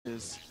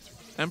is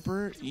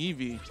Emperor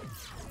Eevee.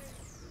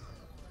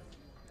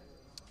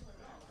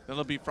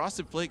 That'll be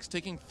Frosted Flakes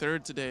taking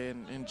third today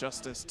in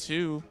Injustice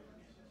 2.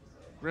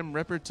 Grim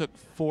Ripper took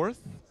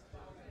fourth.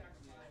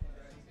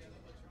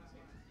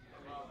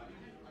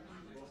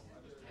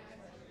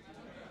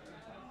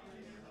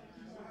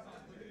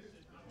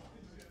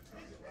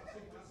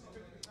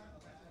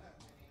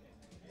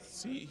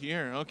 See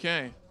here,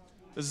 okay.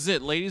 This is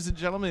it, ladies and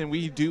gentlemen.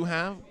 We do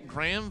have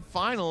grand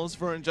finals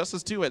for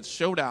Injustice 2 at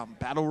Showdown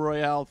Battle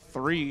Royale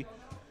 3.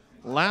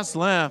 Last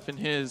laugh in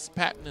his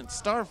patented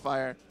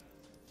Starfire.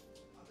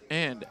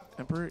 And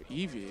Emperor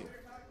Eevee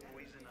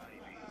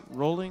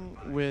rolling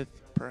with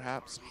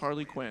perhaps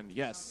Harley Quinn.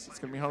 Yes, it's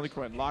going to be Harley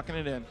Quinn, locking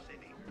it in.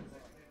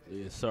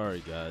 Yeah,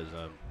 sorry, guys.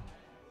 I'm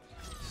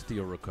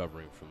still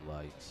recovering from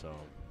light, so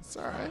It's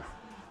all right.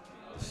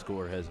 the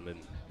score hasn't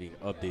been being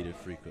updated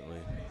frequently.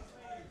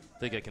 I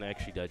think I can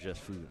actually digest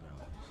food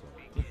now,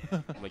 so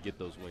I'm going to get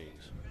those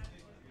wings.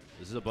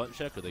 Is this a button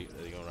check, or are they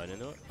going right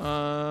into it?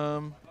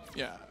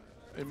 Yeah,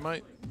 it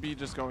might be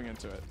just going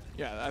into it.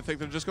 Yeah, I think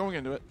they're just going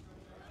into it.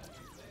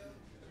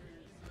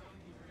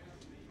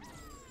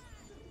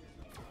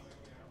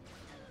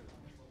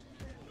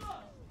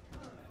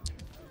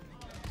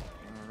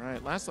 All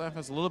right, Last Laugh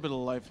has a little bit of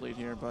a life lead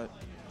here, but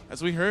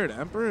as we heard,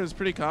 Emperor is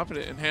pretty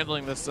confident in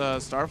handling this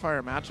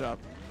Starfire matchup.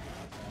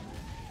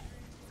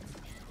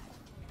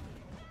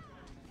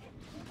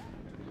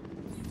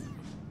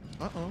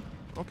 Uh-oh,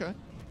 okay.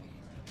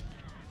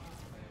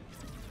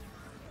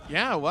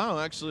 Yeah, wow,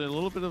 actually a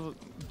little bit of a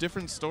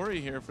different story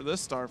here for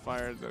this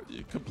Starfire,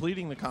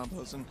 completing the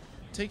combos and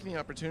taking the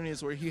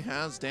opportunities where he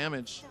has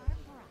damage.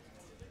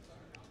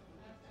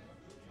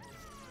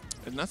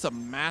 And that's a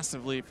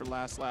massive lead for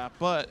Last Lap,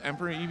 but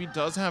Emperor Eevee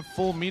does have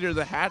full meter.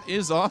 The hat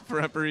is off for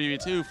Emperor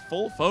Eevee too.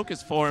 Full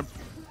focus for him.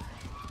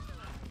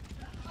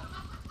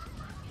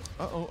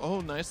 Uh-oh,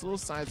 oh, nice little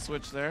side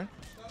switch there.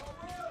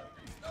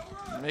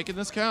 Making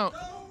this count.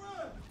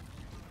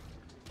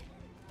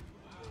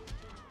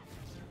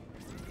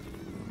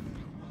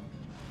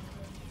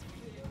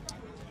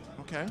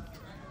 Okay.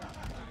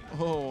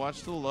 Oh,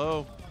 watch the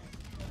low.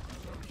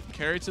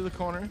 Carry to the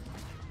corner.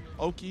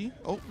 Oki.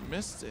 Oh,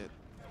 missed it.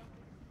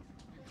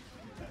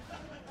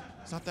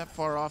 It's not that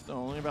far off though.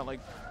 Only about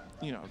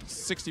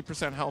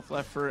 60% health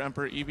left for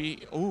Emperor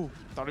Eevee. Oh,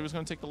 thought he was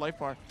going to take the life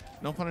bar.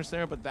 No punish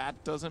there, but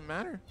that doesn't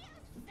matter.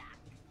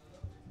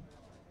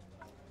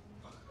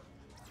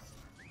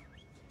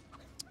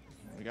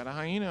 We got a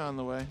hyena on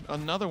the way.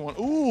 Another one.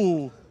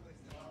 Ooh.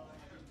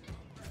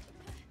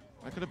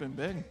 That could have been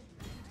big.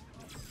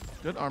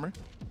 Good armor.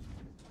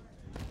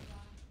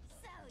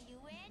 So you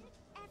win?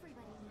 Everybody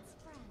needs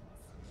friends.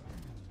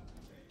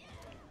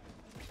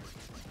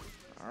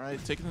 All right,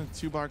 taking the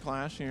 2-bar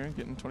clash here,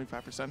 getting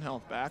 25%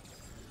 health back.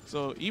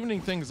 So evening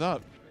things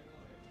up.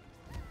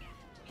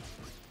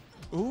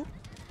 Ooh.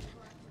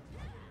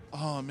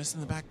 Oh,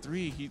 missing the back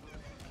 3.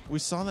 We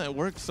saw that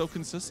work so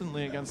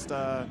consistently against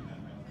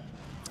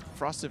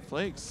Frosted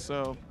Flakes,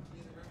 so.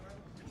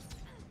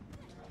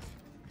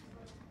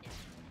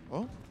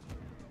 Oh.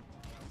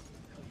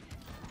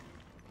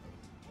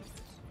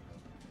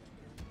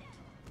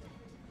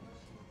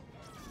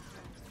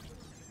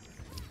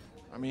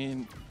 I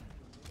mean,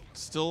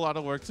 still a lot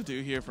of work to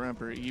do here for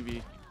Emperor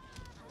Eevee.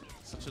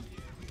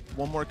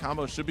 One more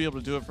combo should be able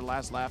to do it for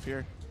Last Laugh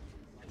here.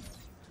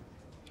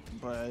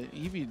 But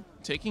Eevee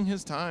taking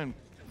his time,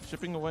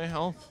 chipping away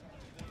health.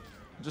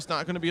 Just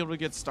not going to be able to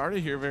get started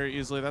here very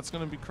easily. That's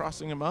going to be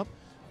crossing him up.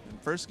 And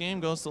first game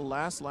goes to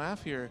Last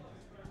Laugh here.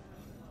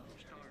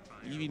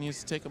 Eevee needs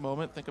to take a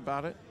moment, think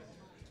about it.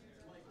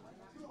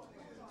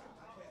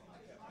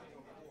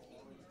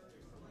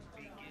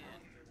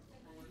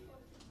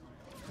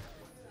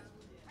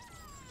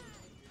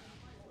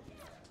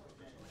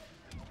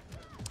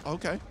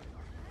 Okay.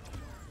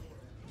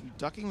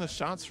 Ducking the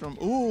shots from,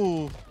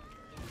 ooh.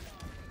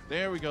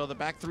 There we go, the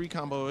back 3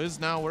 combo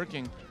is now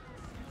working.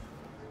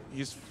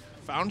 He's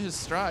found his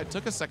stride,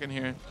 took a second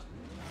here.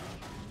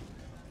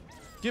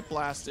 Get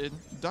blasted,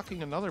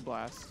 ducking another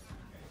blast.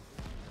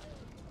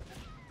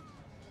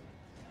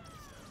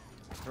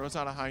 Throws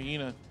out a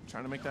hyena,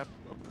 trying to make that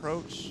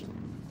approach.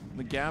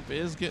 The gap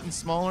is getting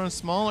smaller and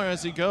smaller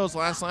as he goes.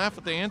 Last Laugh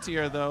with the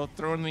anti-air though,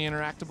 throwing the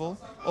interactable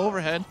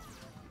overhead.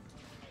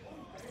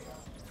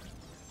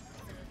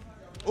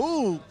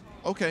 Ooh,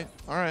 okay,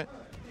 all right.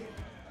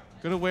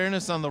 Good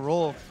awareness on the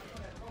roll.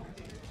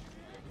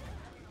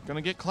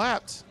 Gonna get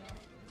clapped.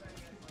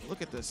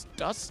 Look at this,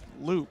 dust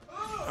loop.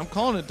 I'm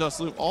calling it dust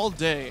loop all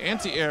day.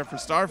 Anti-air for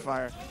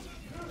Starfire.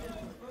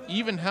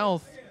 Even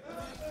health.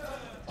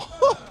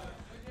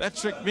 That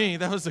tricked me.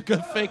 That was a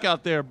good fake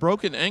out there.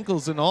 Broken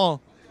ankles and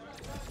all.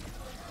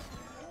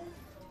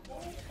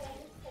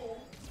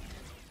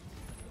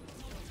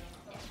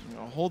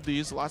 Hold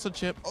these, lots of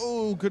chip.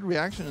 Oh, good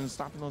reaction in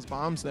stopping those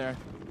bombs there.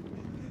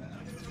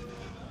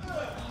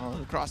 Oh,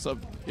 the cross up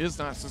is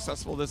not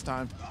successful this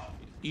time.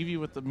 Eevee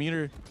with the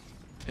meter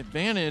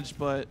advantage,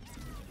 but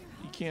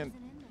he can't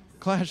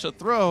clash a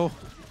throw.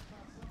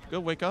 Good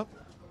wake up.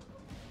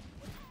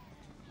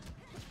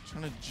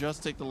 Trying to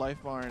just take the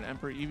life bar, and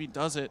Emperor Eevee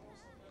does it.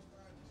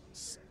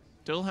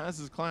 Still has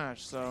his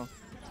clash, so.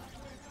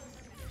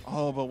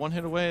 Oh, but one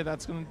hit away,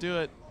 that's going to do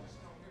it.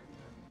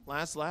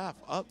 Last laugh,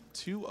 up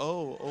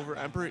 2-0 over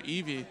Emperor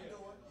Eevee.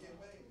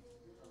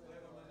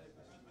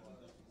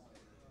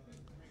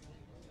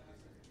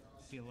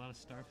 See a lot of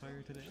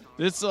Starfire today?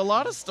 It's a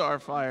lot of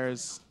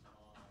Starfires.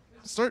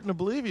 Starting to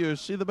believe you.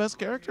 Is she the best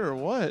character or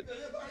what?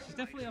 She's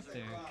definitely up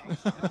there.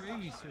 Emperor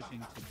Eevee's switching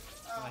to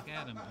Black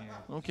Adam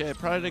here. Okay,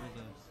 probably to Able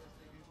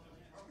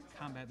to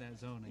combat that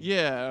zoning.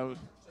 yeah.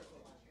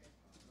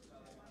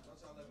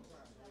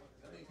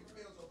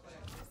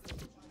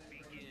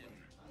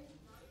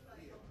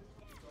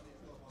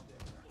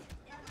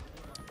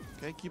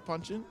 Okay, keep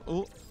punching.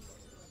 Oh,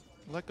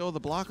 let go of the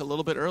block a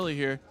little bit early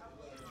here.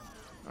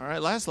 All right,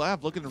 last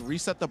lap, looking to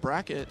reset the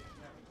bracket.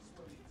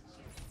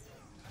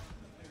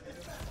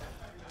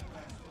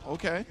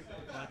 Okay.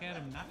 Black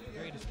Adam, not the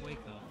greatest wake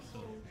up, so.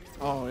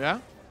 Oh, yeah?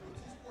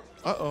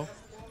 Uh-oh.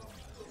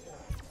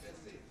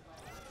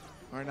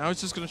 All right, now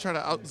he's just going to try to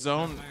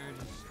outzone. Starfire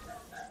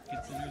just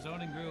gets in her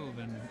zoning groove,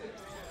 and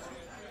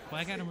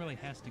Black Adam really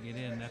has to get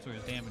in. That's where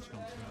his damage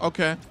comes from.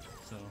 Okay.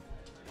 So.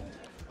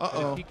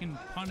 Uh-oh. If he can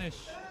punish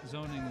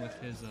zoning with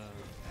his.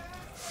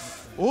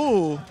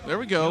 Ooh, there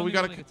we go. We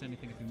got really gets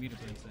anything if you meter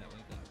blitz that way.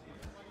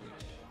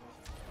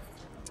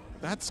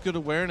 That's good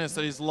awareness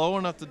that he's low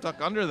enough to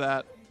duck under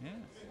that. Yeah,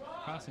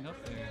 crossing up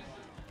there.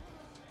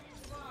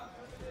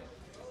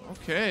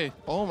 Okay.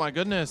 Oh my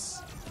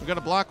goodness. We got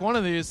to block one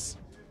of these.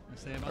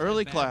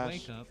 Early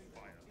clash. Wake up,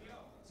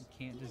 you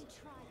can't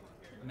just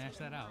mash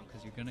that out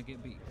because you're gonna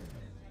get beat.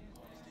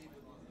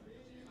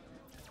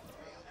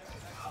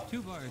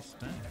 2 bars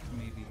spent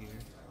maybe here.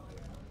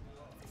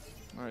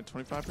 All right,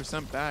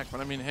 25% back.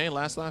 But I mean, hey,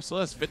 last laugh still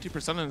has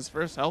 50% in his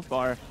first health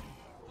bar.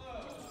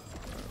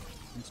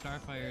 And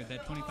Starfire,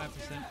 that 25%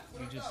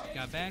 you just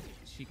got back,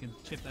 she can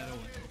chip that away.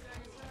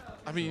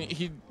 I mean,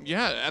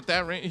 at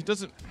that range, he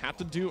doesn't have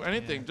to do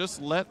anything. Yeah.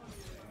 Just let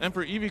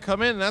Emperor Eevee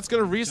come in, and that's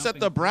going to reset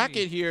the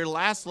bracket here.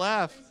 Last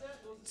laugh,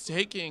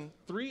 taking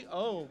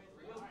 3-0.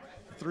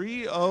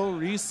 3-0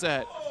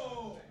 reset.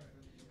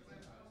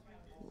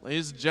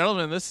 Ladies and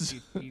gentlemen, this is...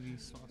 Eevee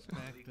swaps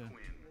back to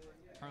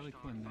Harley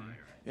Quinn there.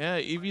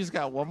 Yeah, Eevee's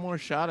got one more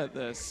shot at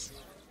this.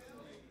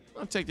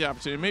 I'll take the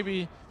opportunity.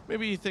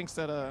 Maybe he thinks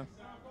that,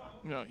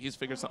 he's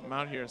figured something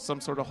out here. Some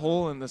sort of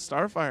hole in the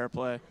Starfire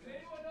play.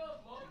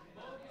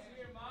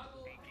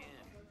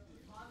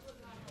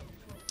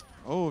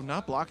 Oh,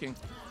 not blocking.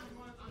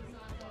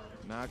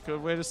 Not a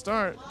good way to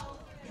start.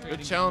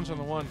 Good challenge on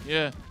the one.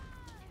 Yeah.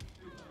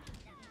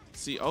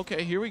 See,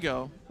 okay, here we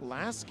go.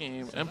 Last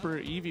game, Emperor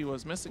Eevee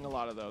was missing a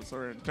lot of those,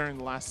 or during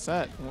the last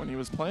set when he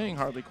was playing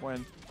Harley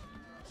Quinn.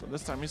 So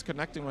this time he's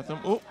connecting with him.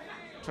 Oh,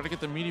 try to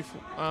get the meaty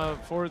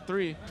forward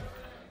 3.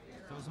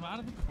 Throws him out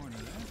of the corner.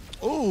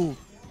 Oh,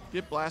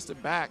 get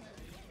blasted back.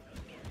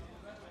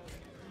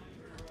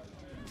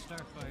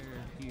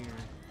 Starfire here.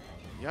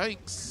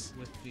 Yikes.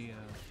 With the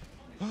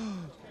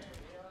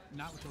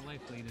not with the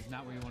life lead is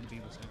not where you want to be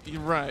with Starfire.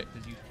 You're right.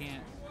 Because you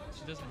can't.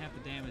 She doesn't have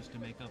the damage to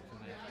make up for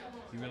that.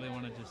 You really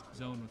want to just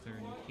zone with her,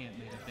 and you can't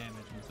make up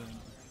damage with zone.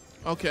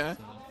 Okay.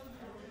 So,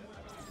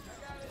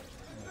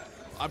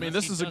 I mean,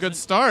 this is a good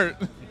start.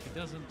 If he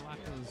doesn't block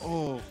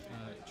those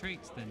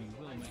traits, then he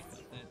will make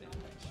up that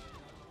damage.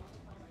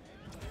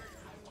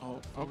 Oh,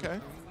 okay.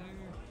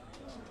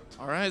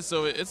 All right,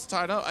 so it's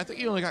tied up. I think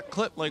he only got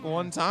clipped like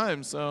one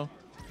time, so.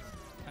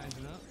 Ties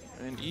it up.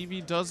 And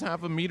Eevee does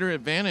have a meter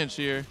advantage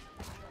here.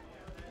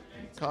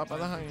 Caught by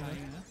the hyena.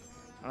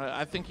 All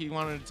right, I think he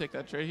wanted to take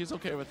that trade. He's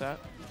okay with that.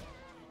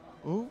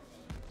 Ooh.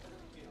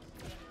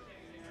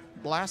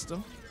 Blast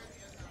him.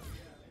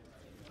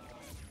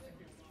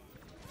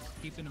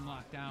 Keeping him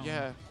locked down.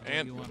 Yeah,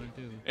 and you want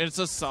to do. It's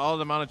a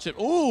solid amount of chip.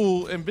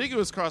 Ooh,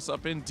 ambiguous cross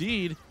up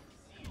indeed.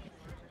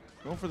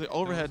 Going for the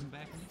overhead.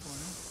 Back in the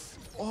corner.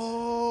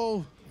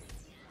 Oh,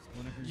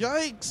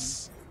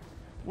 yikes.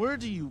 Where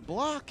do you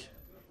block?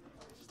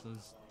 Just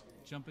those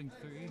jumping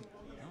 3.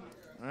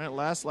 All right,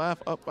 last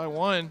laugh up by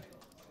 1.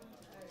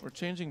 We're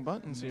changing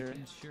buttons here.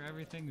 Making sure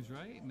everything's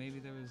right. Maybe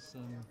there was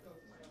some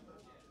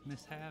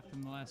mishap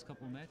in the last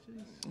couple of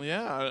matches.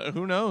 Yeah,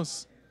 who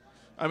knows?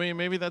 I mean,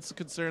 maybe that's a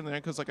concern there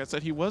because, like I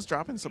said, he was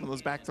dropping some of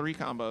those back 3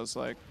 combos,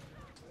 like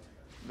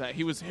that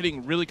he was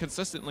hitting really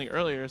consistently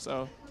earlier.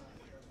 So,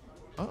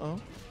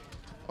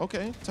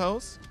 okay,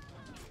 toes.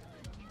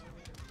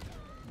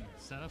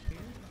 Set up here.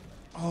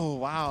 Oh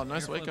wow,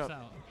 nice wake up.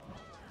 Out.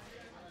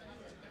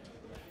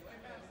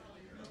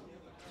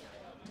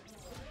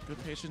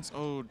 Good patience.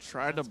 Oh,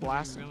 tried to That's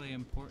blast him. really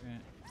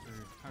important for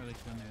Harley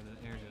Quinn there,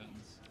 the air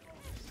guns.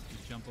 You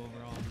jump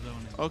over all the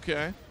zoning.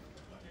 Okay.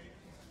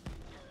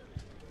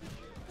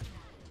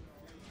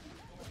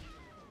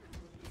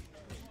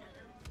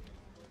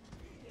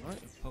 All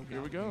right,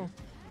 here we go.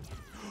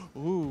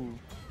 Ooh,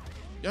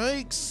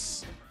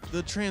 yikes!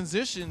 The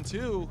transition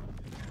too.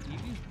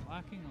 Eevee's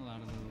blocking a lot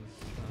of those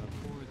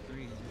forward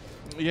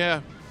 3s.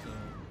 Yeah. So,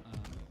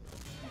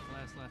 if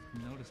last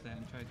can notice that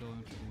and try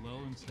going for the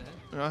low instead.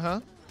 Uh-huh.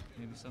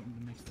 Maybe something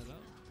to mix that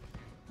up.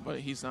 But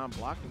he's not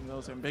blocking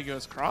those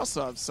ambiguous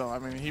cross-ups, so I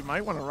mean, he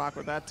might want to rock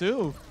with that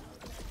too.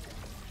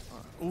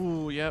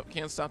 Ooh, yep,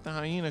 can't stop the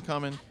hyena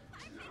coming.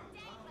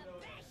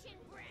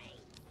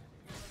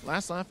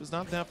 Last laugh is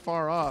not that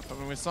far off. I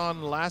mean, we saw in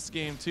the last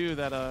game too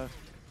that I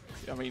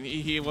mean,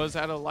 he was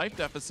at a life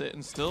deficit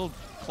and still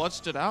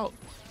clutched it out.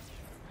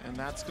 And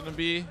that's going to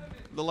be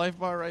the life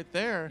bar right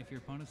there. If your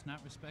opponent's not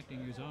respecting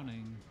your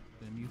zoning,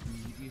 then you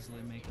can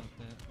easily make up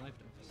that life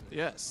deficit.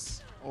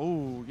 Yes.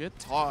 Oh, get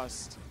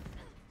tossed.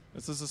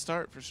 This is a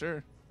start for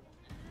sure.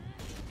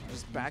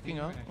 Just backing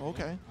up.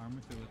 Okay.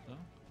 Armor through it though.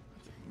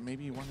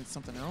 Maybe he wanted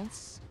something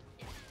else.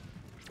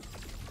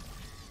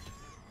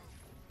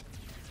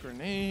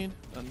 Grenade.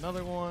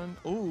 Another one.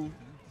 Ooh.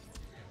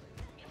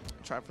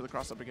 Try for the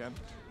cross up again.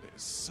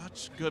 There's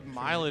such good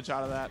mileage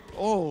out of that.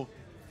 Oh.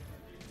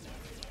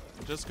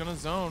 I'm just going to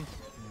zone.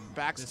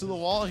 Backs to the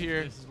wall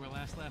here. This is where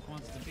Last Laugh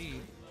wants to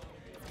be.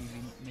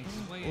 Eevee makes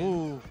his way in.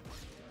 Ooh.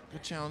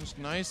 Good challenge.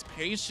 Nice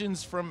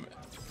patience from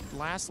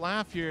Last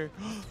Laugh here.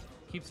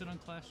 Keeps it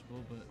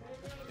unclashable, but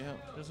Yeah.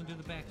 doesn't do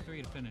the back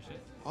three to finish it.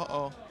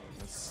 Uh-oh.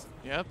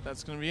 Yep,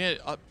 that's going to be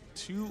it. Up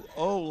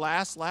 2-0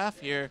 Last Laugh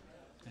here.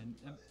 And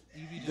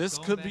Eevee just This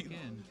going could back be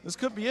in. this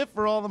could be it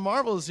for all the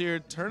marbles here.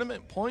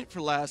 Tournament point for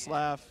Last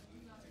Laugh.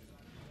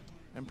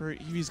 Emperor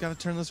Eevee's got to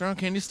turn this around.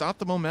 Can he stop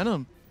the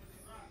momentum?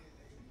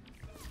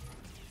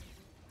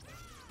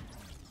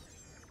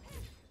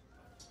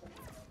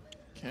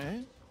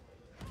 Okay.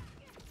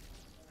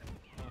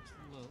 Drops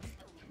the low.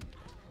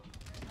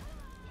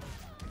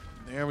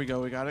 There we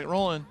go. We got it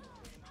rolling.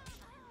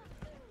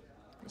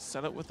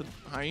 Set up with the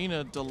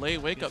hyena. Delay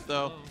wake up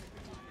though.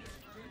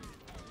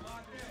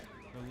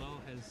 The low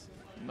has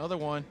Another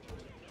one.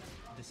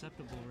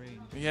 deceptible range.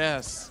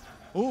 Yes.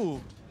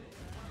 Ooh.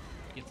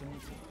 Gets him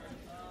with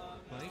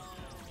the bite.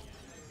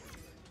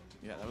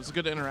 Yeah, that was a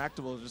good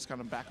interactable to just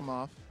kind of back him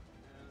off.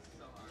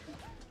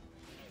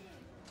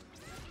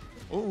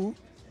 Ooh.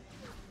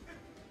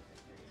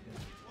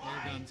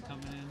 Air guns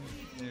coming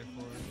in,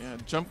 therefore Yeah,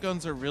 jump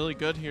guns are really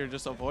good here,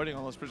 just avoiding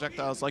all those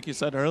projectiles, like you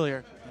said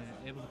earlier.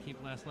 able to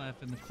keep Last Laugh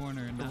in the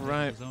corner and not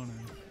Right. have the zoner.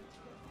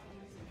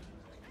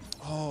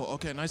 Oh,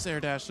 okay, nice air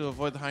dash to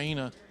avoid the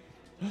hyena.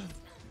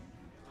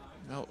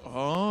 No,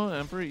 oh,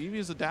 Emperor Eevee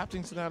is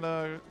adapting to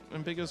that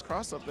ambiguous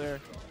cross up there.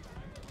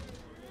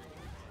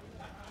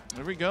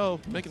 There we go,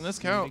 making this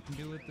See what count. he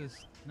can do with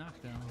this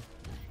knockdown.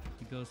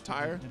 He goes for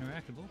Tire. the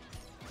interactable.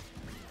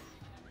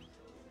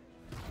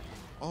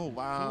 Oh, Full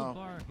wow.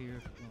 bar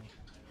here. Well,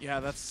 Yeah,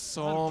 that's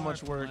Not a so bar much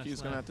for work Last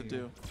he's going to Laugh have to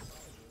here. do.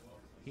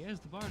 he has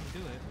the bar to do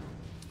it.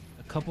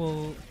 A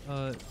couple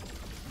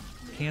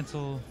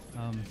cancel,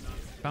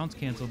 bounce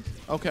cancel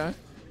Okay.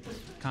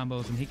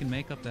 combos, and he can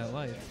make up that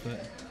life,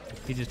 but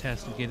he just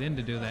has to get in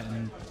to do that,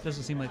 and it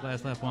doesn't seem like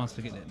Last Laugh wants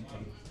to get in.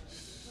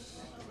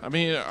 I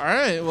mean, all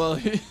right, well,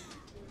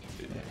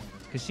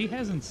 Because she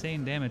has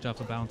insane damage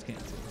off of bounce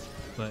cancels,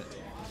 but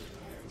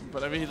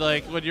but I mean,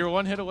 like, when you're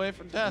one hit away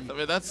from death, I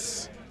mean,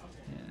 that's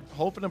yeah,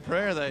 hope and a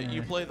prayer that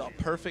you Yeah. play the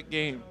perfect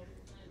game.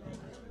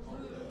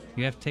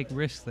 you have to take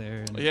risks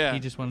there, and Yeah. he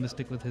just wanted to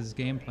stick with his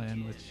game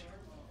plan, which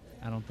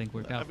I don't think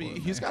worked out I mean, for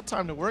him he's there. got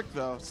time to work,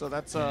 though, so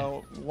that's Yeah.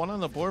 one on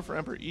the board for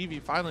Emperor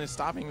Eevee, finally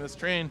stopping this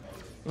train.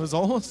 It was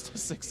almost a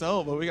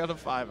 6-0, but we got a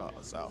 5-0,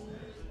 so.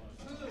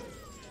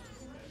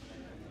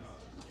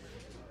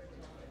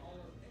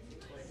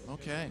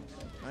 Okay,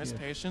 nice Yeah.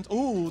 patience.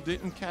 Ooh,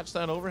 didn't catch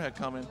that overhead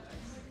coming.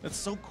 It's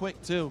so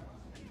quick, too.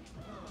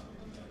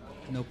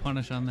 No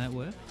punish on that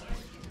whip.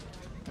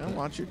 Yeah,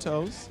 watch your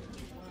toes.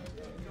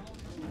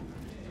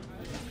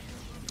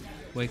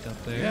 Wake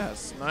up there.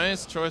 Yes,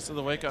 nice choice of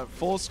the wake up.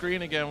 Full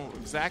screen again,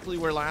 exactly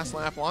where Last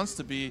Laugh wants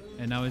to be.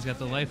 And now he's got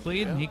the life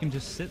lead, and Yeah. he can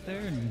just sit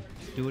there and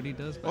do what he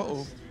does best.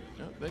 Uh-oh.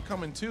 Yeah, they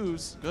come in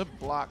twos. Good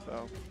block,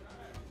 though.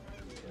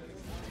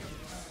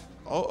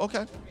 Oh,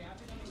 okay.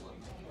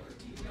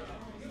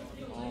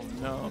 Oh,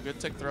 no. Good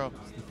tick throw.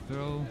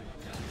 Throw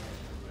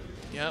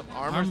Yep,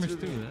 armors armors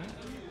through that.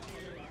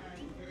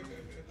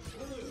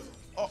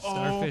 Uh-oh.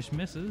 Starfish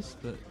misses,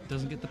 but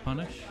doesn't get the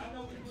punish.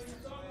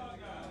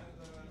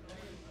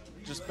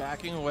 Just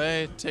backing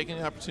away, taking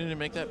the opportunity to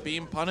make that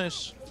beam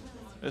punish.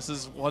 This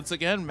is, once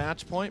again,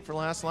 match point for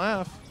Last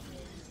Laugh.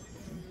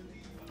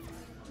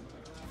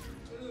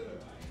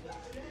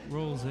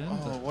 Rolls in. Oh,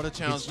 but what a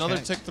challenge. gets Another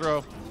checked. tick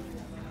throw.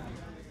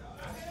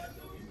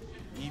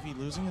 Eevee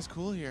losing his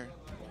cool here.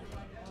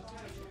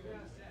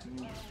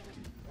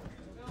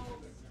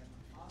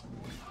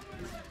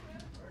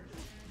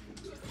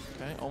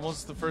 Okay,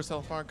 almost the first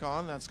health bar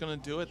gone. That's going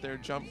to do it there.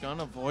 Jump gun,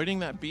 avoiding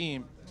that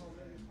beam.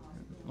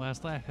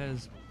 Last Laugh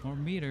has more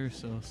meters,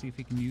 so see if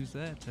he can use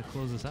that to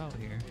close us out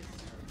here.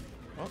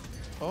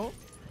 Oh.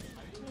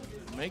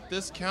 Make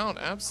this count.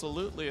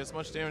 Absolutely. As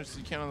much damage as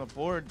you can on the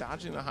board.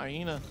 Dodging the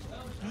hyena.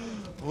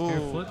 Ooh,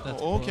 Careful,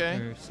 that's okay.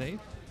 or safe.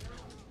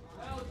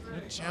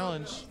 Good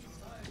challenge.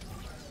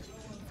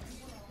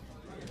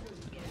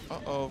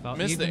 Uh-oh. About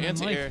Missed the even in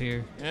life anti-air.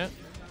 here. Yeah.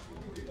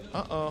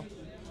 Uh-oh.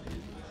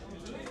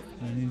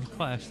 And he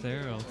clash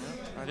there.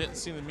 I didn't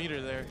see the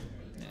meter there.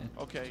 Yeah.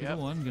 Okay, 2 to yep.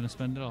 1, gonna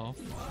spend it all.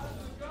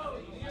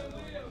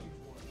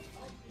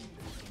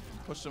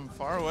 Push him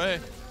far away.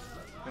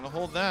 Gonna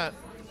hold that.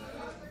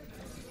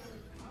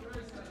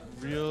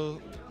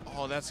 Real.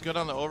 Oh, that's good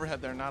on the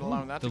overhead there, not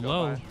allowing that to go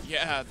low. by.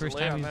 Yeah, First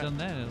delay time on he's that. done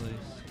that, at least.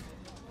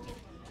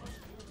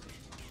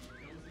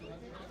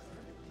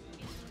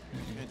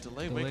 Okay,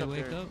 delay Delay wake up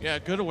wake there. up. Yeah,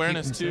 good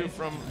awareness Keep him too safe.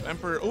 from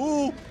Emperor.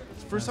 Ooh,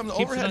 first time the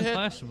Keeps overhead it hit.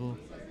 unclashable.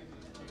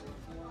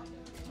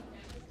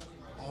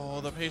 Oh,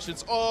 the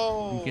patience.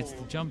 Oh. He gets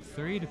the jump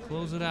 3 to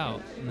close it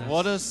out. And that's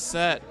What a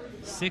set.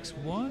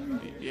 6-1.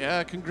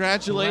 Yeah,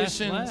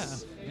 congratulations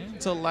Last laugh. Yeah.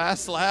 to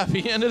Last Laugh.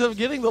 He ended up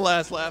getting the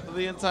last laugh of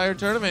the entire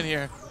tournament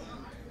here.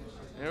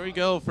 There we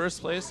go.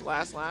 First place,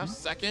 Last Laugh.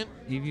 Second,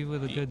 Eevee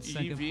with a good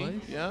second Eevee.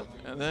 place. Yep.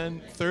 And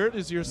then third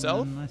is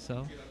yourself. And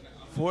myself.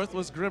 Fourth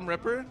was Grim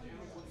Ripper.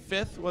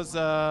 Fifth was,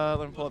 let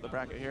me pull up the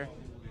bracket here.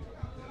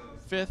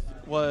 Fifth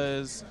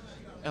was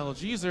El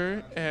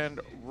Jeezer and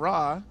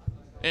Ra.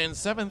 And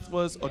seventh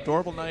was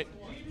Adorable Knight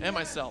and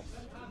myself.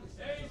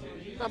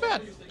 Not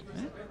bad.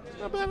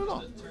 Not bad at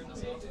all.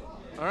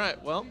 All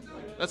right, well,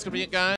 that's going to be it, guys.